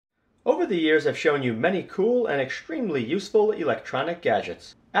Over the years, I've shown you many cool and extremely useful electronic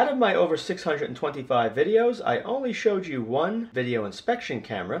gadgets. Out of my over 625 videos, I only showed you one video inspection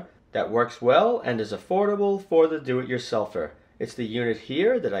camera that works well and is affordable for the do-it-yourselfer. It's the unit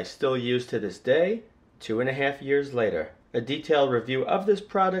here that I still use to this day, 2.5 years later. A detailed review of this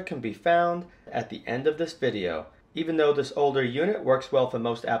product can be found at the end of this video. Even though this older unit works well for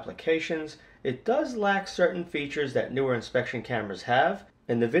most applications, it does lack certain features that newer inspection cameras have,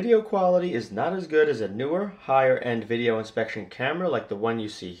 and the video quality is not as good as a newer, higher-end video inspection camera like the one you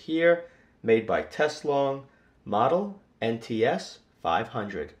see here, made by Teslong, model NTS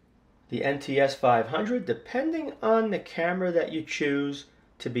 500. The NTS 500, depending on the camera that you choose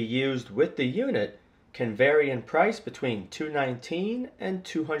to be used with the unit, can vary in price between $219 and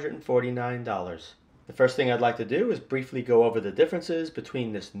 $249. The first thing I'd like to do is briefly go over the differences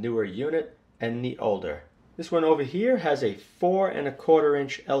between this newer unit and the older. This one over here has a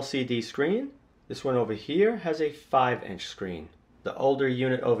 4.25-inch LCD screen. This one over here has a 5-inch screen. The older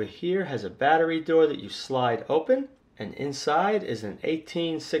unit over here has a battery door that you slide open, and inside is an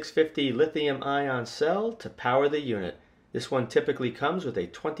 18650 lithium-ion cell to power the unit. This one typically comes with a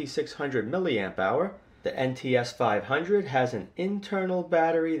 2600 milliamp hour. The NTS 500 has an internal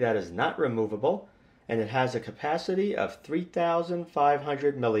battery that is not removable, and it has a capacity of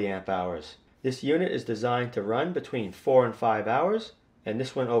 3500 milliamp hours. This unit is designed to run between 4 and 5 hours, and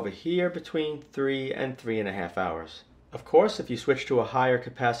this one over here between 3 and 3.5 hours. Of course, if you switch to a higher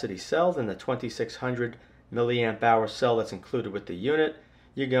capacity cell than the 2600 milliamp hour cell that's included with the unit,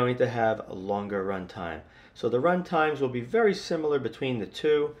 you're going to have a longer run time. So the run times will be very similar between the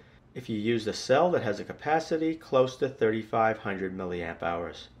two if you use the cell that has a capacity close to 3500 milliamp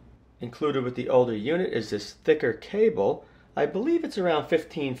hours. Included with the older unit is this thicker cable. I believe it's around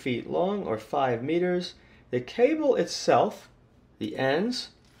 15 feet long or 5 meters. The cable itself, the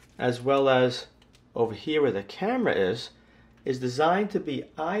ends, as well as over here where the camera is designed to be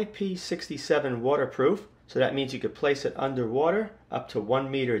IP67 waterproof. So that means you could place it underwater up to 1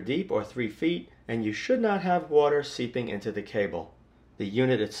 meter deep or 3 feet, and you should not have water seeping into the cable. The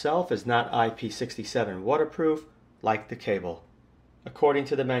unit itself is not IP67 waterproof like the cable. According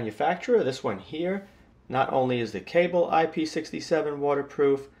to the manufacturer, this one here, not only is the cable IP67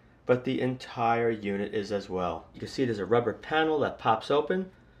 waterproof, but the entire unit is as well. You can see there's a rubber panel that pops open,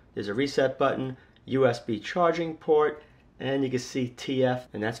 there's a reset button, USB charging port, and you can see TF,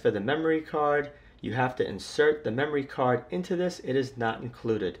 and that's for the memory card. You have to insert the memory card into this. It is not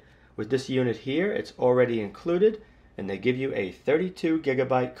included. With this unit here, it's already included, and they give you a 32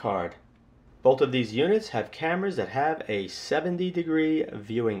 gigabyte card. Both of these units have cameras that have a 70-degree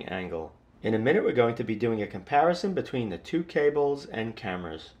viewing angle. In a minute, we're going to be doing a comparison between the two cables and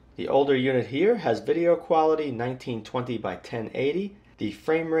cameras. The older unit here has video quality 1920 by 1080. The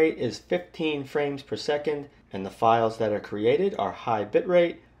frame rate is 15 frames per second, and the files that are created are high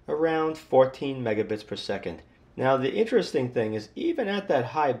bitrate, around 14 megabits per second. Now, the interesting thing is, even at that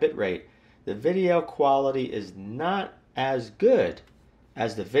high bitrate, the video quality is not as good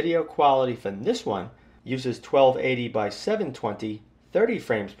as the video quality from this one. Uses 1280 by 720, 30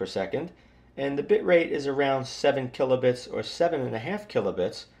 frames per second, and the bitrate is around 7 kilobits or 7.5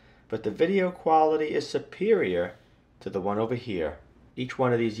 kilobits, but the video quality is superior to the one over here. Each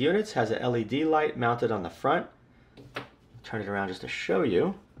one of these units has an LED light mounted on the front. Turn it around just to show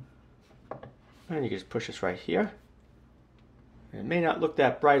you. And you can just push this right here. It may not look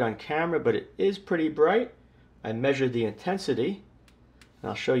that bright on camera, but it is pretty bright. I measured the intensity, and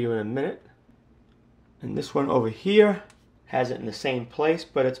I'll show you in a minute. And this one over here has it in the same place,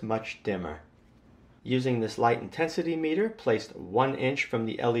 but it's much dimmer. Using this light intensity meter placed 1 inch from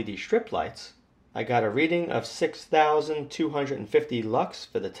the LED strip lights, I got a reading of 6,250 lux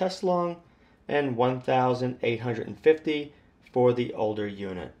for the Teslong and 1,850 for the older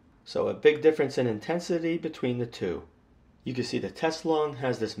unit. So a big difference in intensity between the two. You can see the Teslong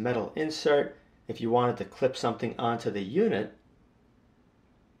has this metal insert if you wanted to clip something onto the unit.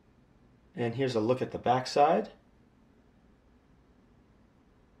 And here's a look at the back side.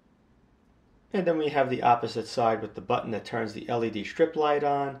 And then we have the opposite side with the button that turns the LED strip light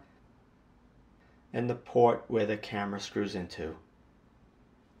on and the port where the camera screws into.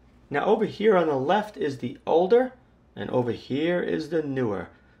 Now over here on the left is the older, and over here is the newer.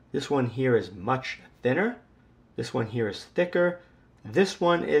 This one here is much thinner. This one here is thicker. This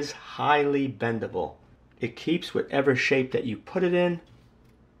one is highly bendable. It keeps whatever shape that you put it in.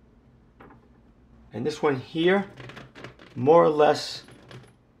 And this one here more or less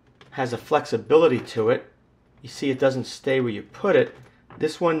has a flexibility to it. You see it doesn't stay where you put it.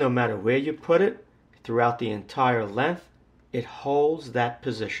 This one, no matter where you put it, throughout the entire length, it holds that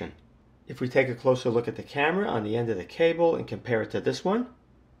position. If we take a closer look at the camera on the end of the cable and compare it to this one,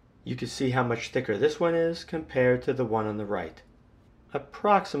 you can see how much thicker this one is compared to the one on the right.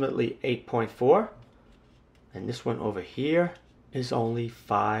 Approximately 8.4, and this one over here is only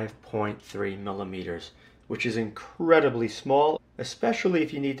 5.3 millimeters, which is incredibly small, especially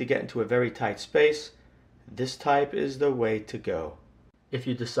if you need to get into a very tight space. This type is the way to go. If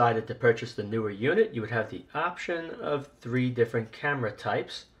you decided to purchase the newer unit, you would have the option of 3 different camera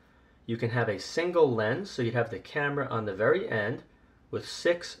types. You can have a single lens, so you'd have the camera on the very end with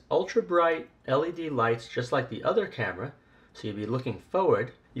 6 ultra bright LED lights just like the other camera, so you'd be looking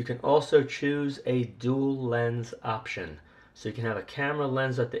forward. You can also choose a dual lens option, so you can have a camera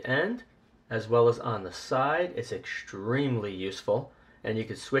lens at the end as well as on the side. It's extremely useful, and you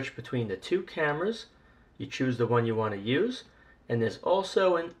can switch between the 2 cameras. You choose the one you want to use, and there's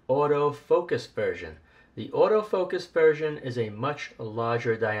also an autofocus version. The autofocus version is a much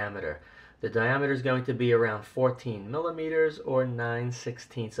larger diameter. The diameter is going to be around 14 millimeters or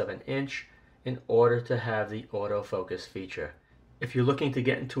 9/16 of an inch in order to have the autofocus feature. If you're looking to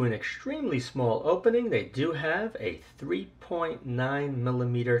get into an extremely small opening, they do have a 3.9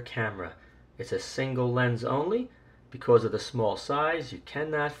 millimeter camera. It's a single lens only. Because of the small size, you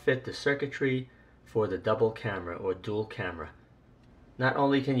cannot fit the circuitry for the double camera or dual camera. Not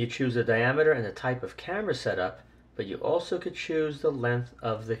only can you choose the diameter and the type of camera setup, but you also could choose the length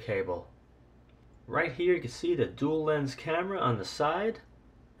of the cable. Right here you can see the dual lens camera on the side.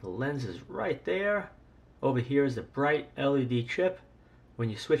 The lens is right there. Over here is the bright LED chip. When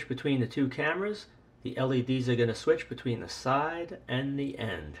you switch between the 2 cameras, the LEDs are going to switch between the side and the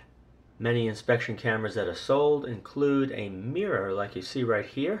end. Many inspection cameras that are sold include a mirror like you see right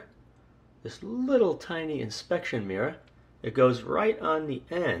here. This little tiny inspection mirror. It goes right on the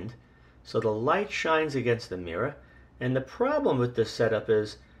end, so the light shines against the mirror. And the problem with this setup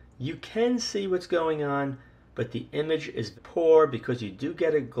is you can see what's going on, but the image is poor because you do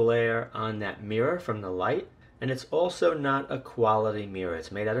get a glare on that mirror from the light. And it's also not a quality mirror.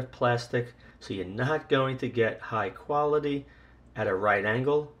 It's made out of plastic, so you're not going to get high quality at a right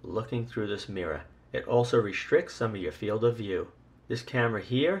angle looking through this mirror. It also restricts some of your field of view. This camera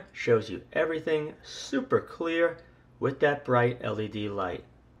here shows you everything super clear with that bright LED light.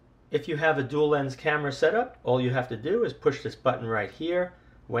 If you have a dual lens camera setup, all you have to do is push this button right here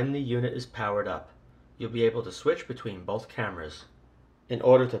when the unit is powered up. You'll be able to switch between both cameras. In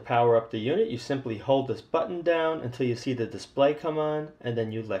order to power up the unit, you simply hold this button down until you see the display come on, and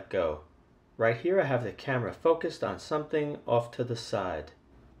then you let go. Right here I have the camera focused on something off to the side.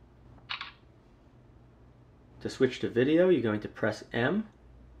 To switch to video, you're going to press M,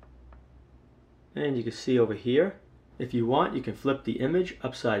 and you can see over here, if you want, you can flip the image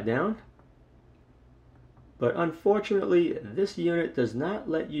upside down. But unfortunately, this unit does not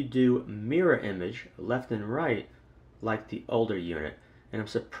let you do mirror image left and right like the older unit. And I'm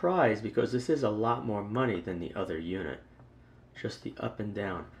surprised because this is a lot more money than the other unit. Just the up and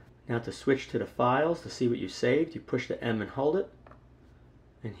down. Now to switch to the files to see what you saved, you push the M and hold it.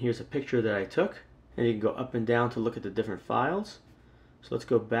 And here's a picture that I took. And you can go up and down to look at the different files. So let's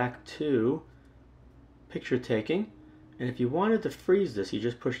go back to picture taking. And if you wanted to freeze this, you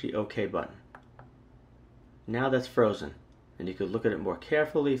just push the OK button. Now that's frozen. And you could look at it more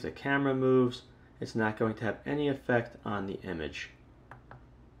carefully. If the camera moves, it's not going to have any effect on the image.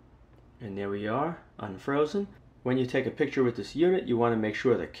 And there we are, unfrozen. When you take a picture with this unit, you want to make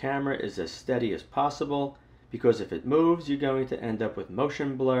sure the camera is as steady as possible, because if it moves, you're going to end up with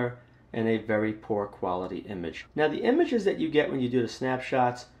motion blur and a very poor quality image. Now the images that you get when you do the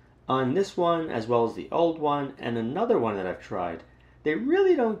snapshots on this one, as well as the old one, and another one that I've tried, they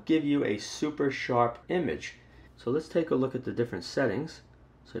really don't give you a super sharp image. So let's take a look at the different settings.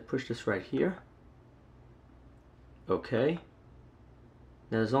 So I push this right here. Okay.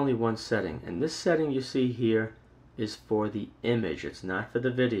 Now there's only one setting, and this setting you see here is for the image. It's not for the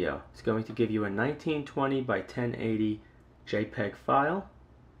video. It's going to give you a 1920 by 1080 JPEG file.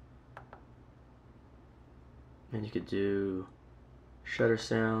 And you could do shutter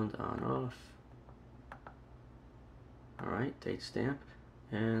sound on off. Alright, date stamp.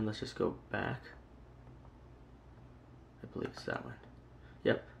 And let's just go back. I believe it's that one.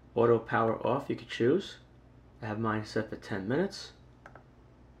 Yep, auto power off you could choose. I have mine set for 10 minutes.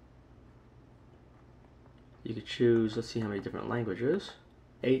 You could choose, let's see how many different languages.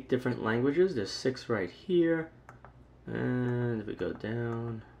 8 different languages. There's 6 right here. And if we go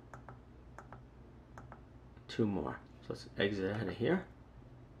down, 2 more. So let's exit out of here.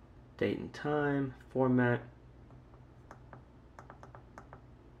 Date and time, format.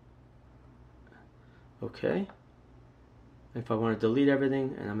 Okay. If I want to delete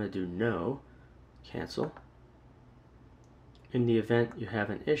everything, and I'm going to do no, cancel. In the event you have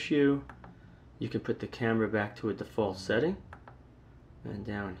an issue, you can put the camera back to a default setting. And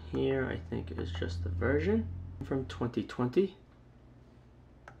down here, I think is just the version from 2020.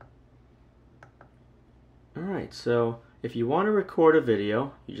 Alright, so if you want to record a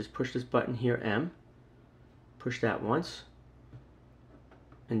video, you just push this button here, M. Push that once.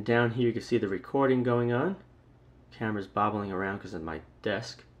 And down here you can see the recording going on. Camera's bobbling around because of my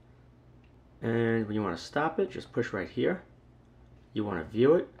desk. And when you want to stop it, just push right here. You want to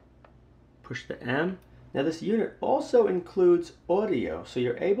view it, push the M. Now this unit also includes audio, so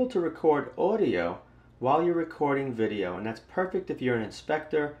you're able to record audio while you're recording video, and that's perfect if you're an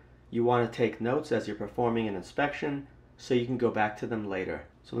inspector. You want to take notes as you're performing an inspection so you can go back to them later.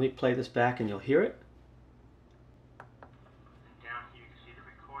 So let me play this back and you'll hear it. Down here you can see the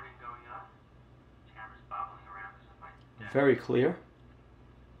recording going on. Camera's bobbling around because of my desk. Very clear.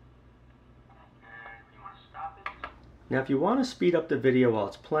 Now if you want to speed up the video while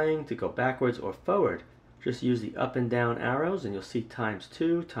it's playing to go backwards or forward, just use the up and down arrows and you'll see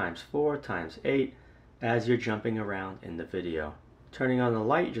 ×2, ×4, ×8 as you're jumping around in the video. Turning on the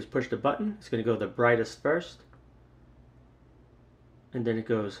light, you just push the button. It's going to go the brightest first. And then it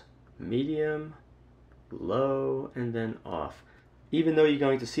goes medium, low, and then off. Even though you're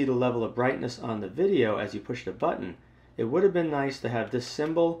going to see the level of brightness on the video as you push the button, it would have been nice to have this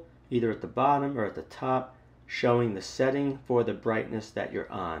symbol either at the bottom or at the top showing the setting for the brightness that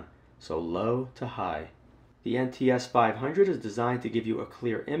you're on, so low to high. The NTS 500 is designed to give you a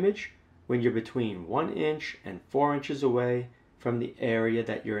clear image when you're between 1 inch and 4 inches away from the area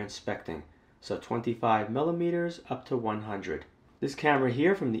that you're inspecting, so 25 millimeters up to 100. This camera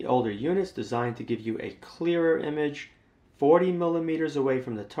here from the older units designed to give you a clearer image 40 millimeters away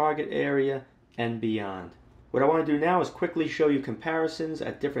from the target area and beyond. What I want to do now is quickly show you comparisons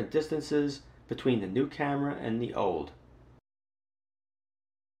at different distances between the new camera and the old.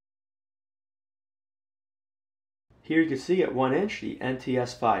 Here you can see at 1 inch the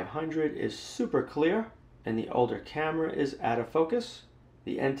NTS 500 is super clear and the older camera is out of focus.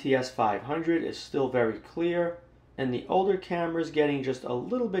 The NTS 500 is still very clear and the older camera is getting just a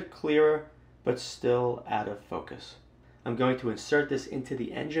little bit clearer but still out of focus. I'm going to insert this into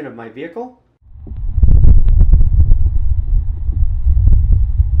the engine of my vehicle.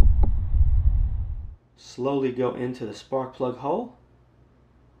 Slowly go into the spark plug hole,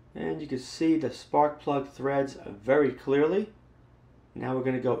 and you can see the spark plug threads very clearly. Now we're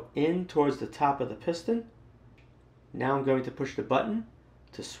going to go in towards the top of the piston. Now I'm going to push the button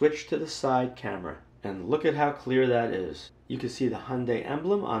to switch to the side camera, and look at how clear that is. You can see the Hyundai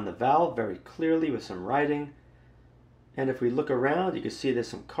emblem on the valve very clearly with some writing, and if we look around you can see there's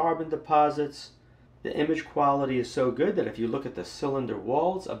some carbon deposits. The image quality is so good that if you look at the cylinder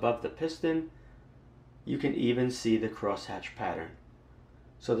walls above the piston, you can even see the crosshatch pattern.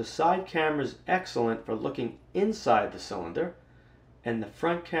 So the side camera is excellent for looking inside the cylinder, and the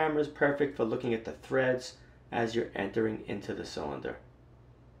front camera is perfect for looking at the threads as you're entering into the cylinder.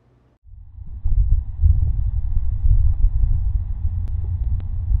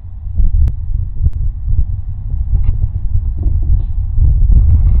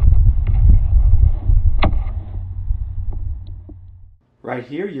 Right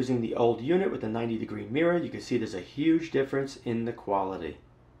here, using the old unit with the 90-degree mirror, you can see there's a huge difference in the quality.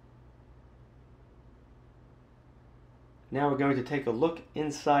 Now we're going to take a look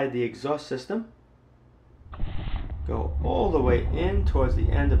inside the exhaust system. Go all the way in towards the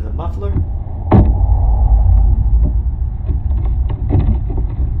end of the muffler.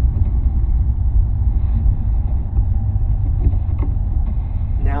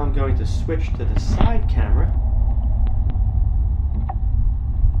 Now I'm going to switch to the side camera.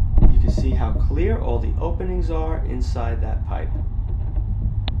 See how clear all the openings are inside that pipe.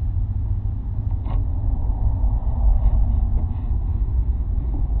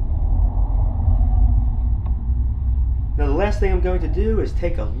 Now the last thing I'm going to do is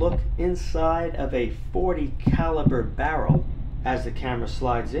take a look inside of a .40 caliber barrel. As the camera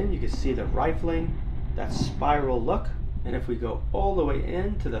slides in, you can see the rifling, that spiral look, and if we go all the way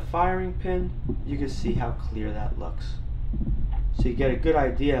in to the firing pin, you can see how clear that looks. So you get a good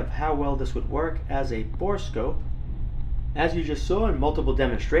idea of how well this would work as a borescope. As you just saw in multiple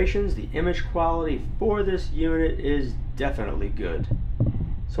demonstrations, the image quality for this unit is definitely good.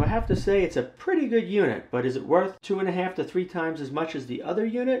 So I have to say it's a pretty good unit, but is it worth 2.5 to 3 times as much as the other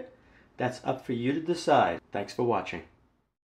unit? That's up for you to decide. Thanks for watching.